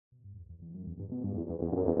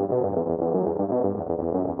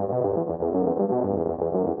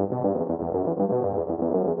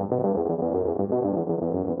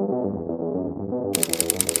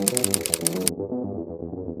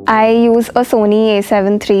I use a Sony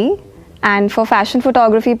a7 III, and for fashion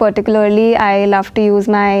photography particularly, I love to use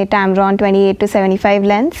my Tamron 28-75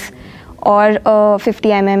 lens or a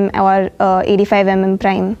 50mm or 85mm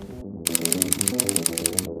prime.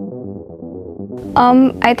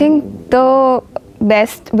 I think the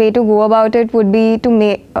best way to go about it would be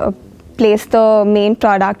to place the main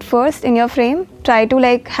product first in your frame. Try to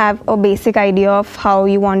have a basic idea of how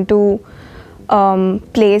you want to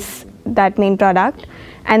place that main product,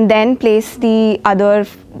 and then place the other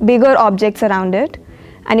bigger objects around it.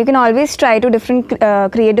 And you can always try to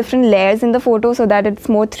create different layers in the photo so that it's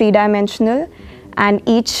more three-dimensional, and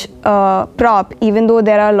each prop, even though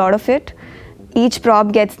there are a lot of it, each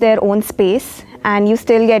prop gets their own space and you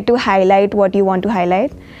still get to highlight what you want to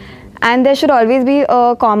highlight. And there should always be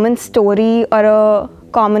a common story or a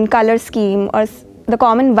common color scheme or the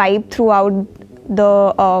common vibe throughout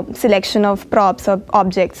the selection of props or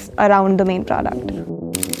objects around the main product.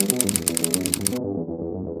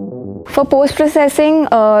 For post-processing,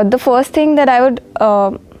 the first thing that I would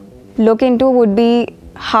look into would be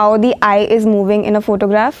how the eye is moving in a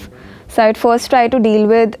photograph. So I'd first try to deal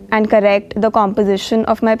with and correct the composition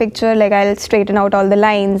of my picture. Like, I'll straighten out all the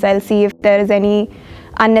lines, I'll see if there is any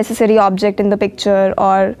unnecessary object in the picture,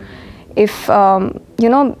 or if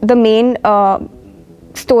the main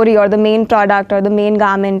story or the main product or the main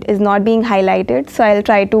garment is not being highlighted. So I'll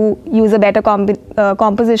try to use a better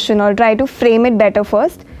composition, or try to frame it better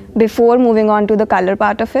first before moving on to the color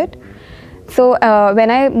part of it. So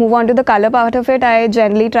when I move on to the color part of it, I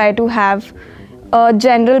generally try to have a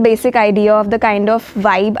general basic idea of the kind of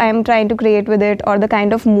vibe I am trying to create with it, or the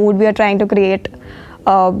kind of mood we are trying to create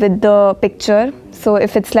with the picture. So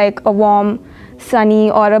if it's like a warm,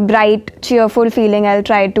 sunny or a bright, cheerful feeling, I'll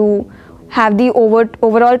try to have the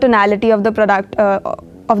overall tonality of the product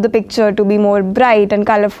of the picture to be more bright and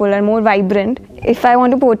colorful and more vibrant. If I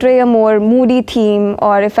want to portray a more moody theme,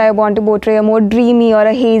 or if I want to portray a more dreamy or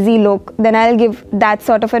a hazy look, then I'll give that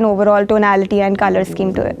sort of an overall tonality and color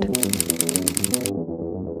scheme to it.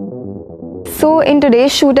 So in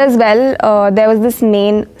today's shoot as well, there was this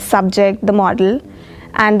main subject, the model,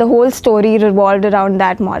 and the whole story revolved around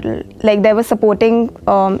that model. Like, there were supporting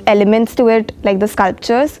elements to it, like the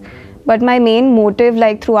sculptures, but my main motive,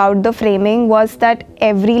 throughout the framing, was that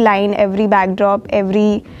every line, every backdrop,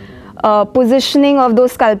 every positioning of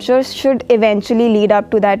those sculptures should eventually lead up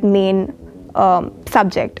to that main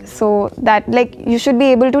subject. So that you should be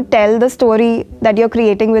able to tell the story that you're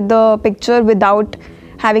creating with the picture without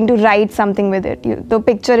having to write something with it. The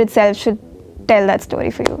picture itself should tell that story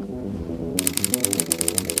for you.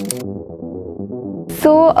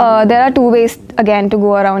 So there are two ways again to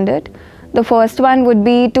go around it. The first one would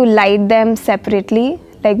be to light them separately.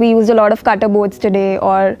 Like, we used a lot of cutter boards today,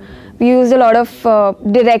 or we used a lot of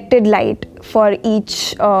directed light for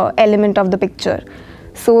each element of the picture.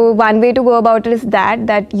 So one way to go about it is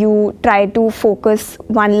that you try to focus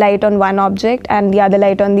one light on one object and the other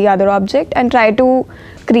light on the other object, and try to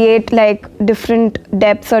create different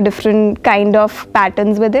depths or different kind of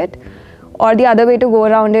patterns with it. Or the other way to go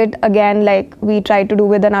around it, again, like we tried to do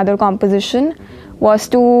with another composition, was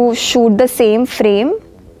to shoot the same frame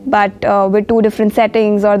but with two different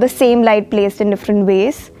settings, or the same light placed in different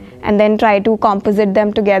ways, and then try to composite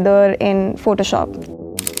them together in Photoshop.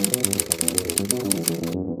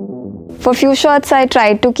 For few shots, I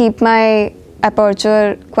tried to keep my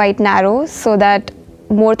aperture quite narrow so that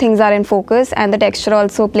more things are in focus, and the texture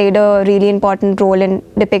also played a really important role in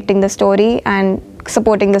depicting the story and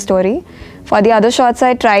supporting the story. For the other shots,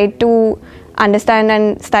 I tried to understand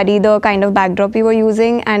and study the kind of backdrop we were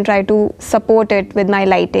using and try to support it with my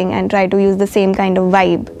lighting and try to use the same kind of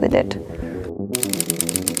vibe with it.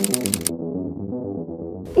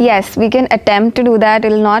 Yes, we can attempt to do that.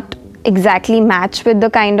 It will not exactly match with the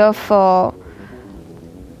kind of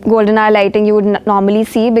golden hour lighting you would normally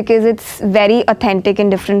see, because it's very authentic in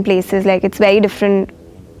different places. Like, it's very different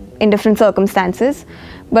in different circumstances.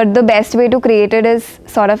 But the best way to create it is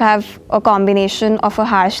sort of have a combination of a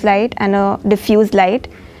harsh light and a diffuse light,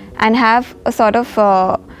 and have a sort of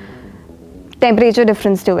temperature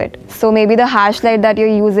difference to it. So maybe the harsh light that you're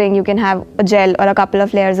using, you can have a gel or a couple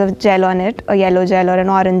of layers of gel on it, a yellow gel or an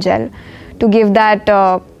orange gel, to give that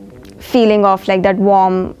feeling of like that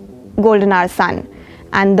warm golden hour sun.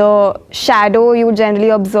 And the shadow you generally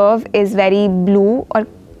observe is very blue, or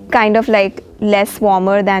kind of like less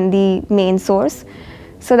warmer than the main source.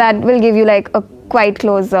 So that will give you like a quite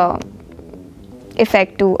close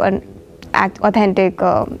effect to an authentic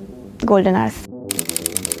golden hours.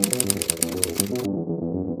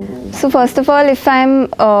 So first of all, if I'm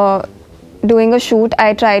doing a shoot,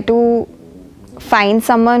 I try to find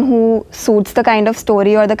someone who suits the kind of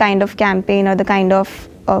story or the kind of campaign or the kind of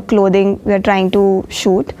clothing we're trying to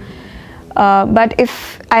shoot. But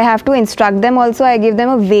if I have to instruct them also, I give them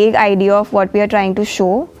a vague idea of what we are trying to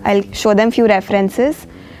show. I'll show them few references,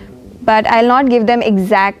 but I'll not give them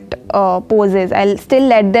exact poses. I'll still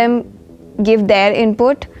let them give their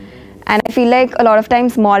input. And I feel like a lot of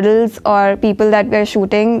times models or people that we're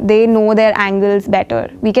shooting, they know their angles better.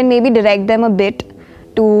 We can maybe direct them a bit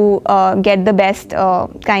to get the best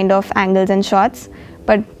kind of angles and shots,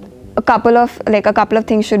 but a couple of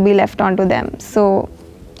things should be left onto them. So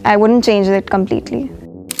I wouldn't change it completely.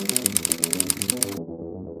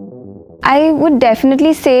 I would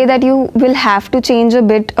definitely say that you will have to change a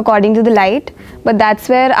bit according to the light, but that's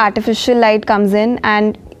where artificial light comes in,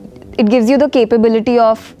 and it gives you the capability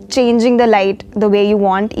of changing the light the way you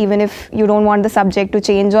want, even if you don't want the subject to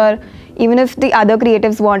change, or even if the other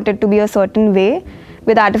creatives want it to be a certain way.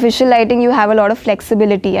 With artificial lighting, you have a lot of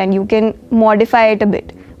flexibility and you can modify it a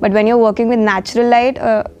bit. But when you're working with natural light,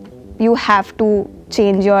 you have to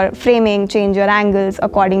change your framing, change your angles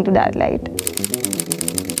according to that light.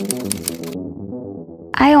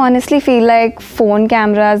 I honestly feel like phone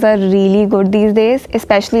cameras are really good these days,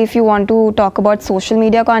 especially if you want to talk about social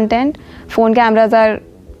media content. Phone cameras are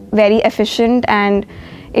very efficient and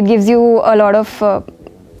it gives you a lot of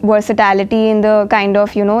versatility in the kind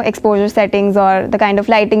of, exposure settings or the kind of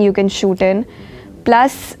lighting you can shoot in.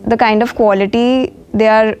 Plus, the kind of quality they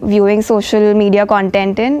are viewing social media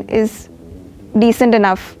content in is decent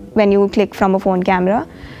enough when you click from a phone camera.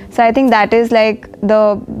 So I think that is like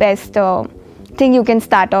the best thing you can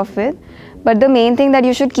start off with. But the main thing that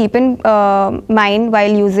you should keep in mind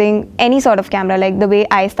while using any sort of camera, like the way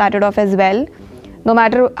I started off as well, no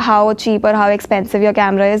matter how cheap or how expensive your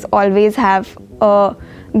camera is, always have a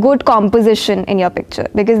good composition in your picture,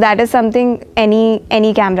 because that is something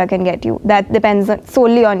any camera can get you. That depends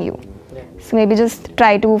solely on you. Yeah. So maybe just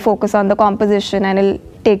try to focus on the composition and it'll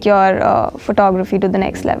take your photography to the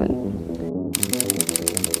next level.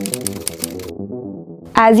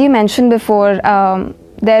 As you mentioned before,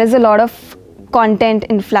 there is a lot of content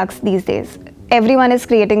influx these days. Everyone is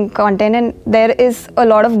creating content and there is a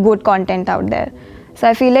lot of good content out there. So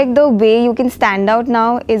I feel like the way you can stand out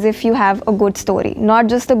now is if you have a good story, not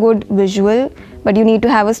just a good visual, but you need to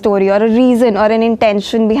have a story or a reason or an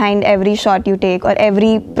intention behind every shot you take or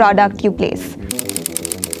every product you place.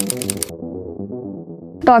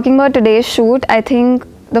 Talking about today's shoot, I think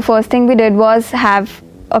the first thing we did was have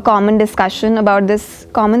a common discussion about this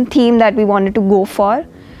common theme that we wanted to go for.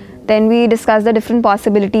 Then we discussed the different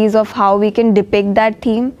possibilities of how we can depict that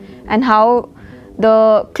theme and how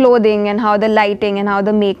the clothing and how the lighting and how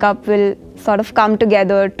the makeup will sort of come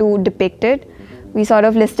together to depict it. We sort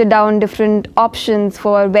of listed down different options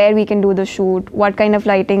for where we can do the shoot, what kind of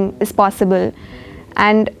lighting is possible.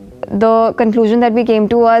 And the conclusion that we came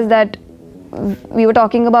to was that we were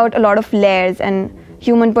talking about a lot of layers and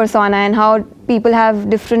human persona and how people have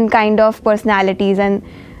different kind of personalities and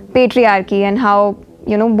patriarchy and how,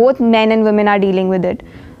 both men and women are dealing with it.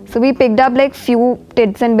 So we picked up like few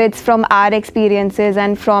tidbits and bits from our experiences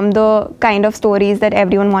and from the kind of stories that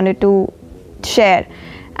everyone wanted to share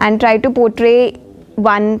and try to portray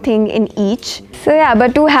one thing in each. So yeah,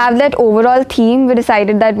 but to have that overall theme, we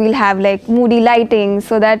decided that we'll have like moody lighting,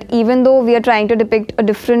 so that even though we are trying to depict a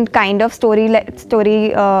different kind of story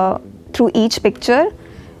through each picture,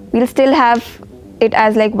 we'll still have it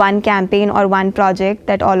as like one campaign or one project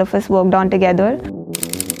that all of us worked on together.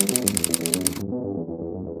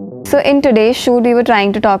 So in today's shoot, we were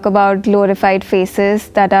trying to talk about glorified faces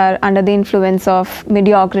that are under the influence of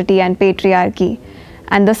mediocrity and patriarchy.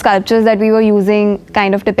 And the sculptures that we were using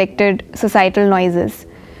kind of depicted societal noises.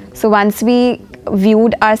 So once we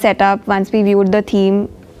viewed our setup, once we viewed the theme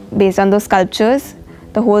based on those sculptures,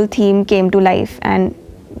 the whole theme came to life. And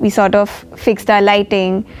we sort of fixed our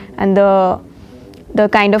lighting and the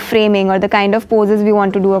kind of framing or the kind of poses we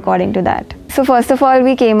want to do according to that. So first of all,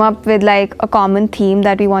 we came up with like a common theme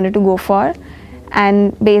that we wanted to go for,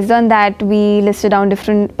 and based on that we listed down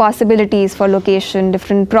different possibilities for location,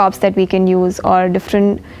 different props that we can use or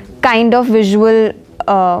different kind of visual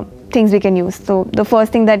things we can use. So the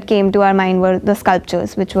first thing that came to our mind were the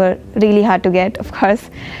sculptures, which were really hard to get, of course.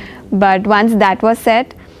 But once that was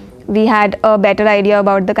set, we had a better idea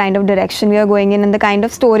about the kind of direction we are going in and the kind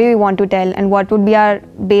of story we want to tell and what would be our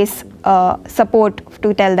base support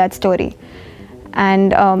to tell that story.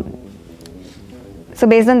 And so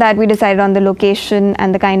based on that, we decided on the location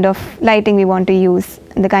and the kind of lighting we want to use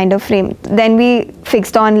and the kind of frame. Then we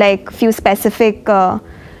fixed on like few specific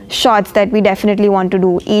shots that we definitely want to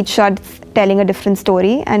do. Each shot telling a different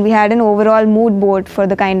story, and we had an overall mood board for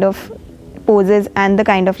the kind of poses and the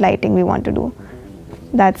kind of lighting we want to do.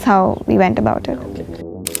 That's how we went about it.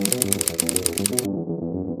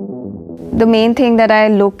 The main thing that I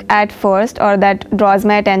look at first, or that draws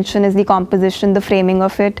my attention, is the composition, the framing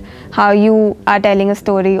of it, how you are telling a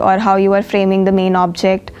story, or how you are framing the main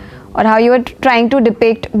object, or how you are trying to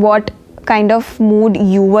depict what kind of mood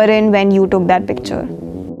you were in when you took that picture.